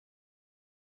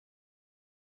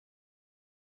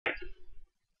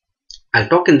I'll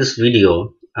talk in this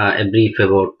video a brief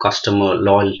about customer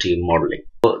loyalty modeling.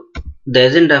 The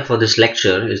agenda for this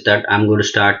lecture is that I'm going to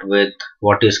start with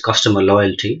what is customer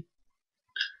loyalty,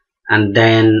 and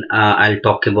then I'll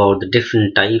talk about the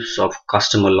different types of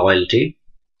customer loyalty,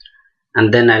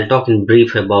 and then I'll talk in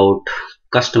brief about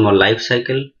customer life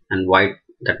cycle and why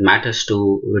that matters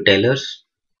to retailers.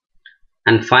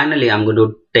 And finally, I'm going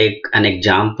to take an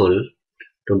example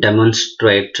to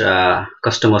demonstrate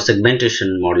customer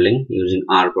segmentation modeling using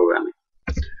R programming.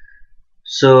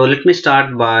 So let me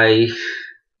start by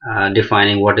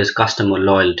defining what is customer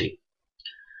loyalty.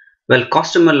 Well,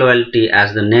 customer loyalty,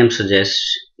 as the name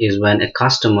suggests, is when a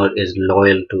customer is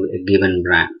loyal to a given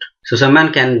brand. So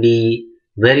someone can be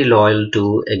very loyal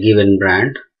to a given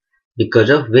brand because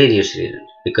of various reasons,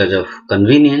 because of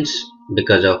convenience,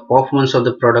 because of performance of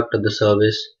the product or the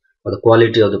service, or the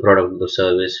quality of the product or the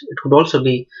service. It could also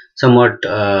be somewhat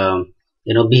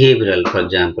behavioral, for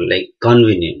example, like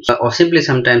convenience, or simply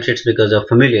sometimes it's because of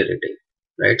familiarity,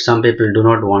 right? Some people do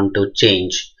not want to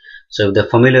change, so if they're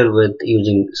familiar with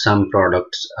using some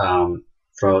products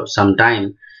for some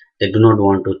time, they do not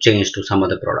want to change to some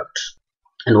other products.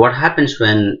 And what happens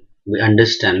when we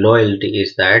understand loyalty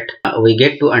is that we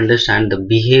get to understand the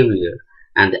behavior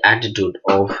and the attitude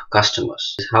of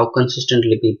customers, how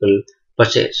consistently people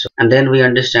purchase, and then we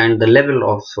understand the level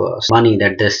of money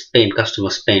that they spend,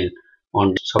 customers spend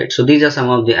on. So these are some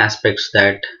of the aspects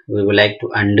that we would like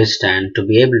to understand to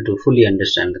be able to fully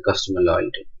understand the customer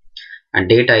loyalty, and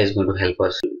data is going to help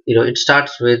us. It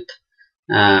starts with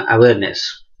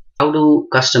awareness. How do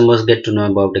customers get to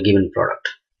know about a given product?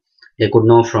 They could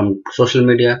know from social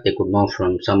media, they could know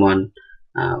from someone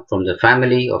from the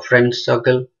family or friends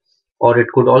circle, or it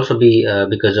could also be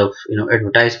because of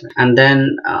advertisement. And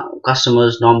then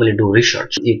customers normally do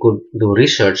research. You could do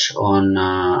research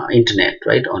on internet,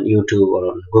 right, on YouTube or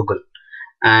on Google,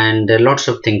 and there are lots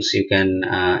of things you can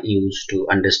use to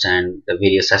understand the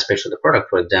various aspects of the product.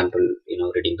 For example,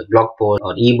 reading the blog post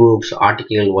or ebooks,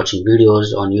 article, watching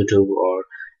videos on YouTube or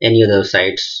any other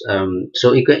sites.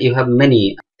 So you have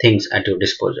many things at your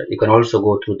disposal. You can also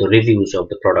go through the reviews of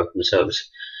the product and service.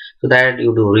 So that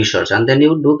you do research, and then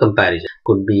you do comparison.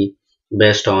 Could be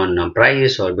based on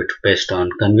price or based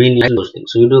on convenience, those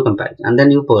things. So you do comparison, and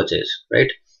then you purchase,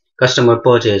 right? Customer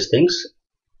purchase things,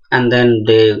 and then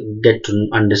they get to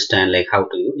understand like how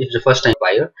to use. If it's a first time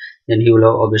buyer, then he will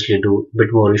obviously do a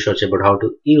bit more research about how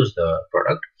to use the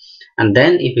product, and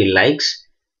then if he likes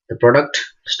the product,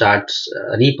 starts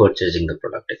repurchasing the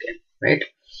product again, right?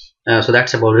 So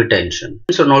that's about retention.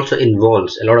 This one also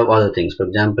involves a lot of other things. For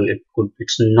example,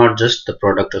 it's not just the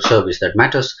product or service that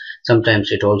matters.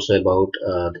 Sometimes it's also about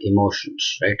the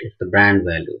emotions, right? It's the brand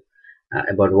value,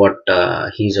 about what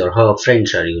his or her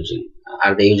friends are using.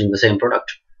 Are they using the same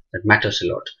product? That matters a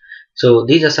lot. So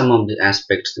these are some of the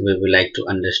aspects that we would like to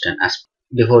understand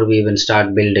before we even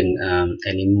start building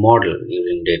any model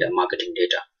using data, marketing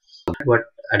data. But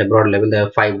at a broad level, there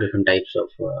are 5 different types of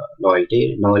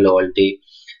loyalty: no loyalty,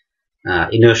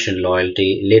 inertial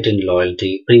loyalty, latent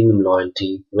loyalty, premium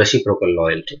loyalty, reciprocal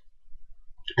loyalty,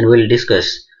 and we'll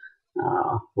discuss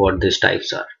what these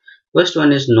types are. First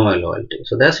one is no loyalty.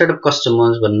 So there are a set of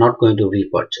customers who are not going to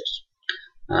repurchase.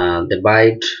 They buy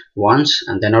it once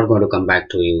and they're not going to come back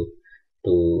to you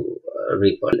to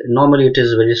repurchase. Normally it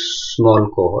is a very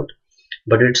small cohort,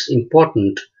 but it's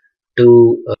important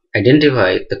to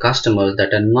identify the customers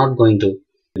that are not going to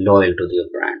be loyal to your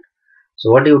brand. So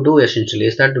what you do essentially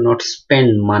is that do not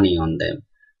spend money on them.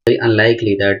 Very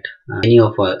unlikely that any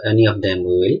of them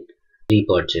will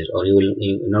repurchase, or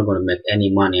you're not going to make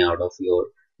any money out of your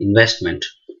investment.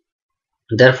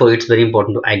 Therefore, it's very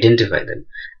important to identify them,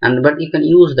 but you can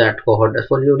use that cohort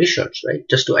for your research, right?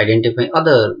 Just to identify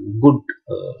other good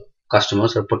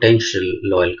customers or potential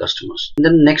loyal customers. And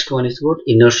then the next one is about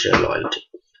inertial loyalty.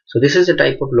 So this is a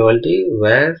type of loyalty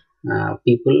where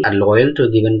people are loyal to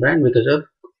a given brand because of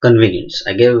convenience.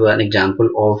 I gave an example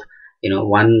of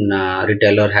one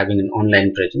retailer having an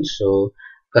online presence. So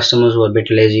customers who are a bit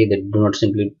lazy, they do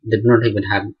not even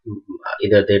have,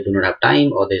 either they do not have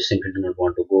time or they simply do not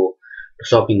want to go to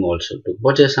shopping also to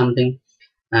purchase something.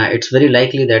 It's very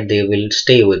likely that they will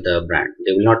stay with the brand.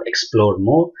 They will not explore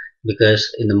more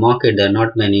because in the market there are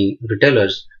not many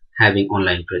retailers having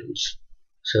online presence.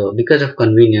 So because of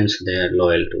convenience, they are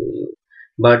loyal to you.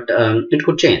 But it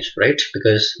could change, right?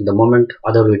 Because the moment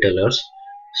other retailers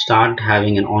start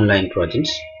having an online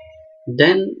presence,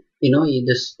 then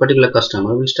this particular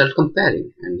customer will start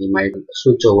comparing and he might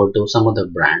switch over to some other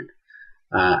brand.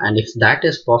 And if that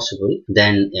is possible,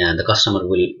 then the customer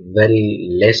will very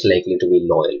less likely to be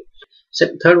loyal. So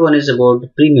third one is about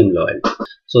premium loyalty.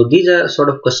 So these are sort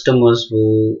of customers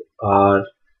who are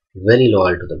very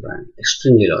loyal to the brand,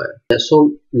 extremely loyal. They're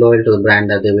so loyal to the brand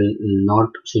that they will not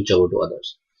switch over to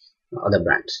other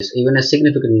brands. Even a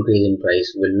significant increase in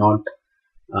price will not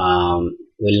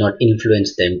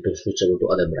influence them to switch over to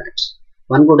other brands.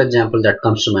 One good example that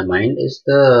comes to my mind is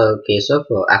the case of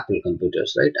Apple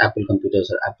computers, right? Apple computers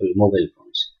or Apple mobile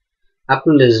phones.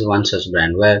 Apple is one such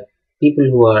brand where people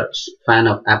who are fan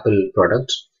of Apple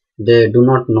products, they do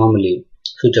not normally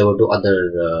switch over to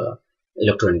other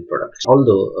electronic products.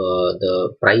 Although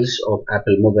the price of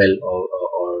Apple mobile or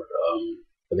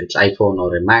whether it's iPhone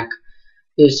or a Mac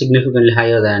is significantly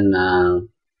higher than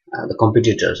the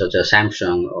competitors such as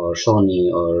Samsung or Sony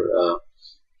or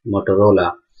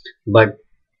Motorola, but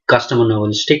customer now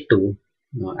will stick to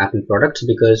Apple products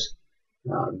because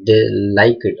they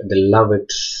like it, they love it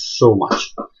so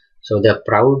much. So they're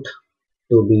proud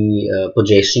to be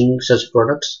possessing such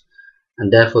products,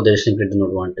 and therefore they simply do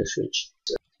not want to switch.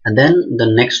 And then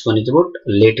the next one is about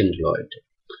latent loyalty.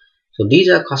 So these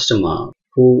are customers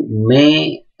who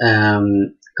may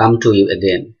come to you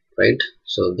again, right?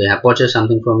 So they have purchased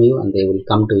something from you and they will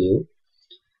come to you,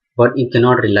 but you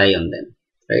cannot rely on them,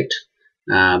 right?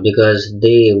 Because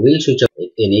they will switch up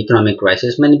in economic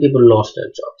crisis. Many people lost their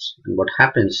jobs, and what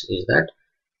happens is that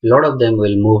a lot of them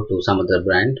will move to some other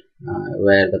brand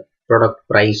where the product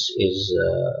price is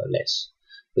less,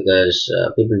 because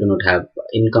people do not have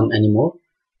income anymore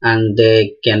and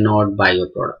they cannot buy your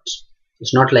products.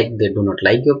 It's not like they do not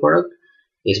like your product,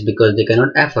 it's because they cannot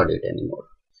afford it anymore.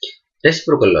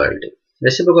 Reciprocal loyalty.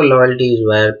 Reciprocal loyalty is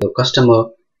where your customer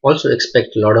also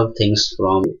expect a lot of things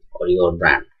from you or your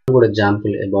brand. A good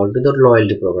example about the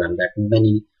loyalty program that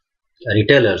many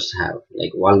retailers have,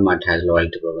 like Walmart has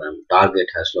loyalty program, Target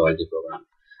has loyalty program.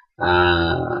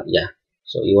 Yeah,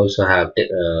 so you also have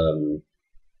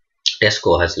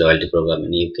Tesco has loyalty program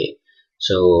in UK.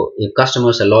 So if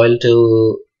customers are loyal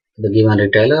to the given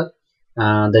retailer,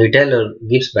 the retailer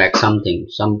gives back something,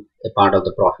 a part of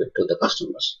the profit to the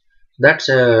customers. That's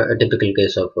a typical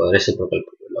case of reciprocal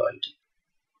loyalty.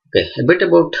 Okay, a bit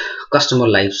about customer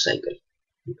life cycle.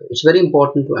 Okay. It's very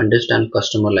important to understand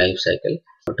customer life cycle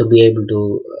to be able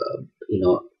to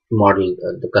model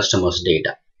the customer's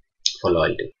data for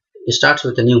loyalty. It starts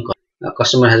with a new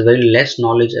customer has very less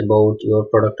knowledge about your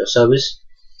product or service,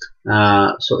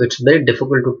 so it's very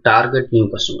difficult to target new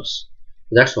customers.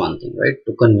 That's one thing, right?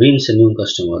 To convince a new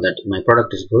customer that my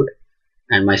product is good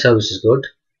and my service is good,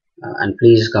 and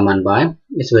please come and buy,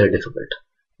 it's very difficult,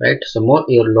 right? So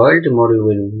your loyalty model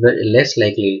will be very less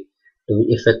likely to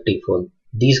be effective for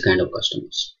these kind of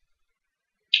customers,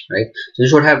 right? So you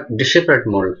should have a separate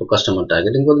model for customer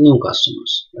targeting for the new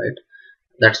customers, right?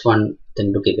 That's one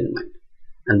thing to keep in mind.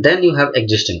 And then you have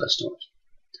existing customers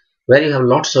where you have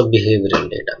lots of behavioral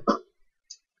data,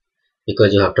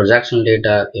 because you have transactional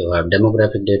data, you have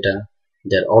demographic data,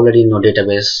 they're already in your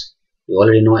database, you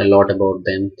already know a lot about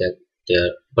them, their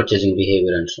purchasing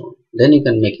behavior and so on. Then you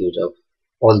can make use of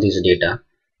all these data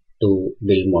to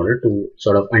build model to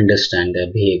sort of understand their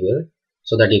behavior,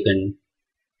 so that you can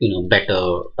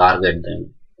better target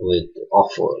them with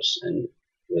offers and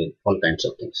with all kinds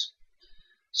of things.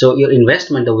 So your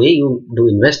investment, the way you do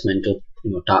investment to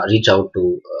reach out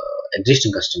to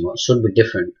existing customers should be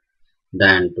different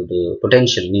than to the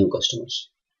potential new customers.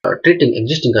 Treating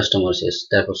existing customers is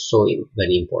therefore so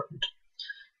very important,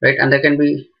 right? And there can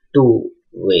be two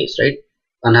ways, right?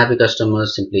 Unhappy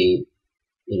customers simply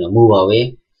move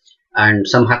away, and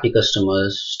some happy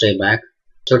customers stay back.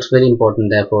 So it's very important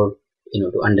therefore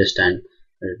to understand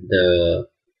the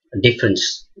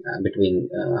difference between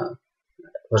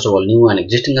first of all new and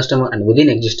existing customer, and within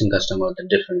existing customer the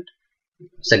different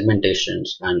segmentations,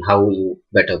 and how you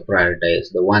better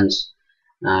prioritize the ones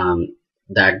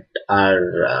that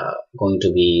are going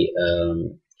to be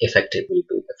effective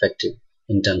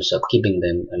in terms of keeping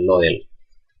them loyal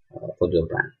for your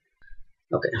brand.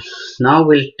 Okay, now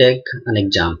we'll take an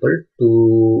example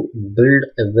to build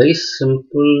a very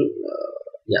simple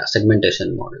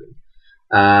segmentation model,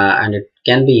 and it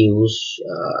can be used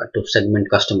to segment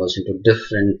customers into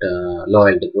different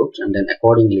loyalty groups and then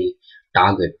accordingly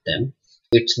target them.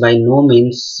 It's by no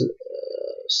means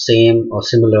same or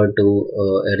similar to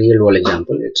a real world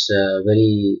example. It's a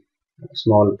very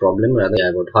small problem rather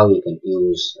about how you can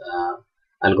use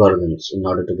algorithms in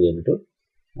order to be able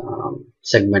to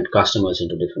segment customers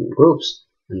into different groups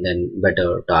and then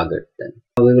better target them.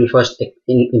 We will first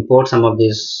import some of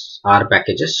these R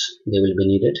packages, they will be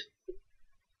needed,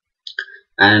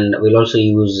 and we'll also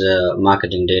use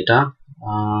marketing data.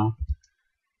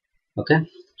 Okay,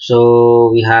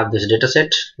 so we have this data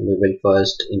set. We will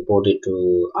first import it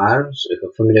to R. So if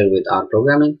you're familiar with R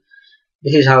programming,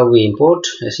 this is how we import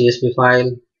a CSV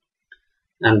file.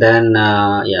 And then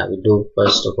yeah, we do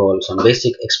first of all some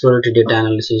basic exploratory data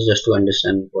analysis just to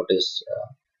understand what is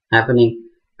happening,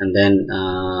 and then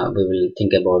we will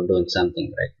think about doing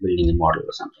something like building a model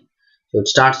or something. So it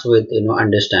starts with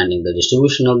understanding the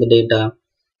distribution of the data,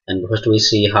 and first we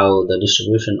see how the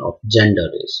distribution of gender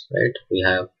is, right? We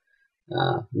have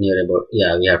near about,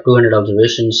 yeah, we have 200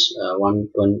 observations,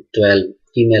 112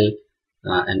 female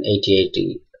and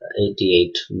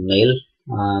 88 male.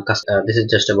 This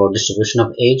is just about distribution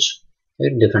of age,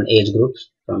 right? Different age groups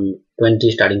from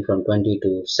 20, starting from 20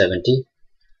 to 70,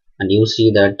 and you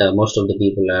see that most of the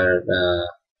people are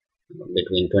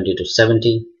between 20 to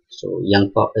 70, so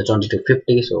 20 to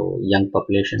 50, so young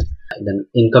population. Then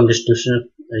income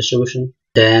distribution,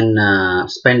 then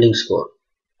spending score.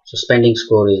 So spending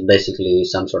score is basically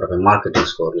some sort of a marketing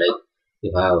score, like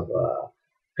you have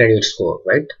credit score,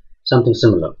 right? Something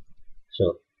similar.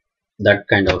 So that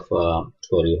kind of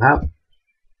score you have.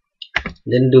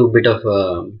 Then do a bit of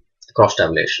cross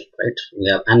tabulation, right? We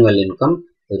have annual income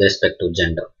with respect to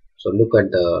gender. So look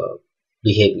at the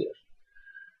behavior.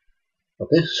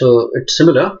 Okay, so it's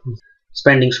similar.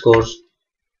 Spending scores,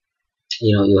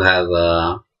 you have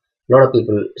a lot of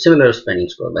people similar spending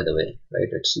score, by the way, right?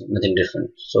 It's nothing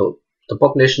different. So the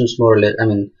population is more or less, I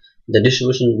mean, the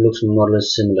distribution looks more or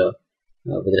less similar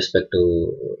with respect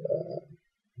to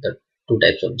the two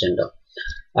types of gender.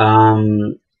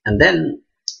 And then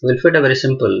we'll fit a very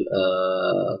simple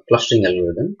clustering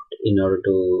algorithm in order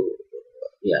to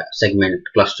segment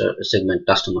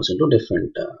customers into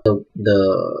different the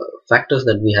factors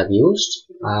that we have used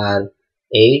are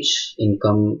age,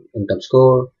 income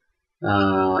score,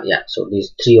 so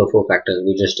these 3 or 4 factors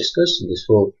we just discussed. These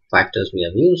 4 factors we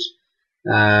have used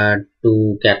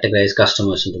to categorize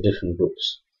customers into different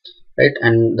groups, right?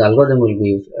 And the algorithm will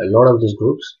give a lot of these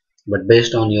groups, but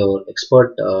based on your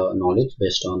expert knowledge,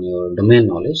 based on your domain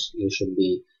knowledge, you should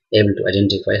be able to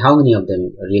identify how many of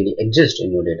them really exist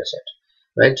in your data set,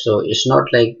 right? So it's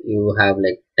not like you have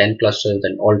like 10 clusters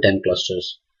and all 10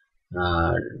 clusters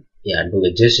do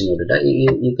exist in your data.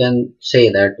 You can say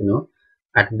that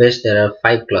at best there are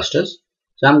 5 clusters,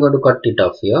 so I'm going to cut it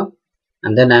off here,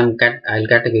 and then I'll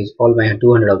categorize all my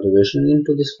 200 observations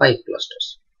into these 5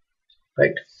 clusters,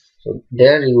 right? So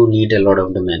there you need a lot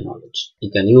of domain knowledge.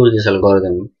 You can use this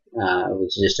algorithm,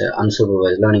 which is just an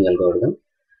unsupervised learning algorithm,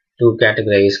 to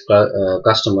categorize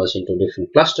customers into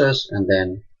different clusters and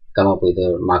then come up with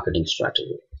a marketing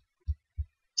strategy.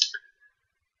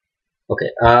 Okay,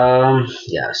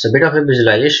 so a bit of a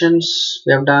visualizations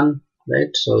we have done,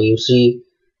 right? So you see,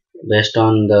 based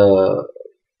on the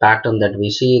pattern that we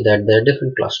see, that there are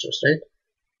different clusters, right?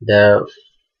 There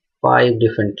are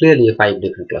clearly 5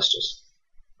 different clusters,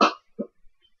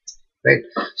 right?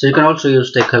 So you can also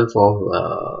take help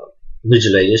of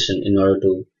visualization in order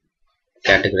to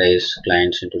categorize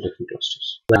clients into different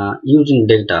clusters. Using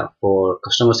data for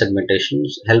customer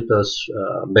segmentations help us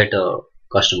better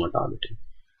customer targeting.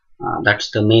 That's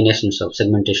the main essence of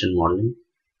segmentation modeling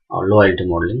or loyalty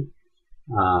modeling.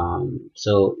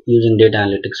 So using data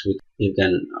analytics, you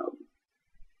can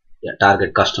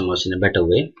target customers in a better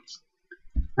way.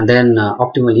 And then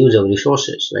optimal use of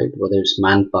resources, right? Whether it's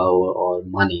manpower or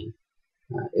money,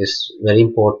 is very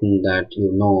important that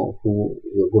you know who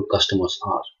your good customers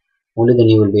are. Only then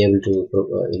you will be able to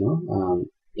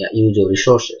use your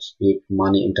resources, be it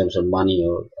money in terms of money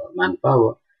or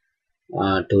manpower,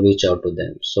 to reach out to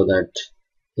them, so that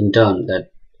in turn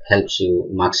that helps you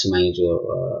maximize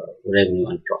your revenue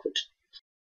and profit.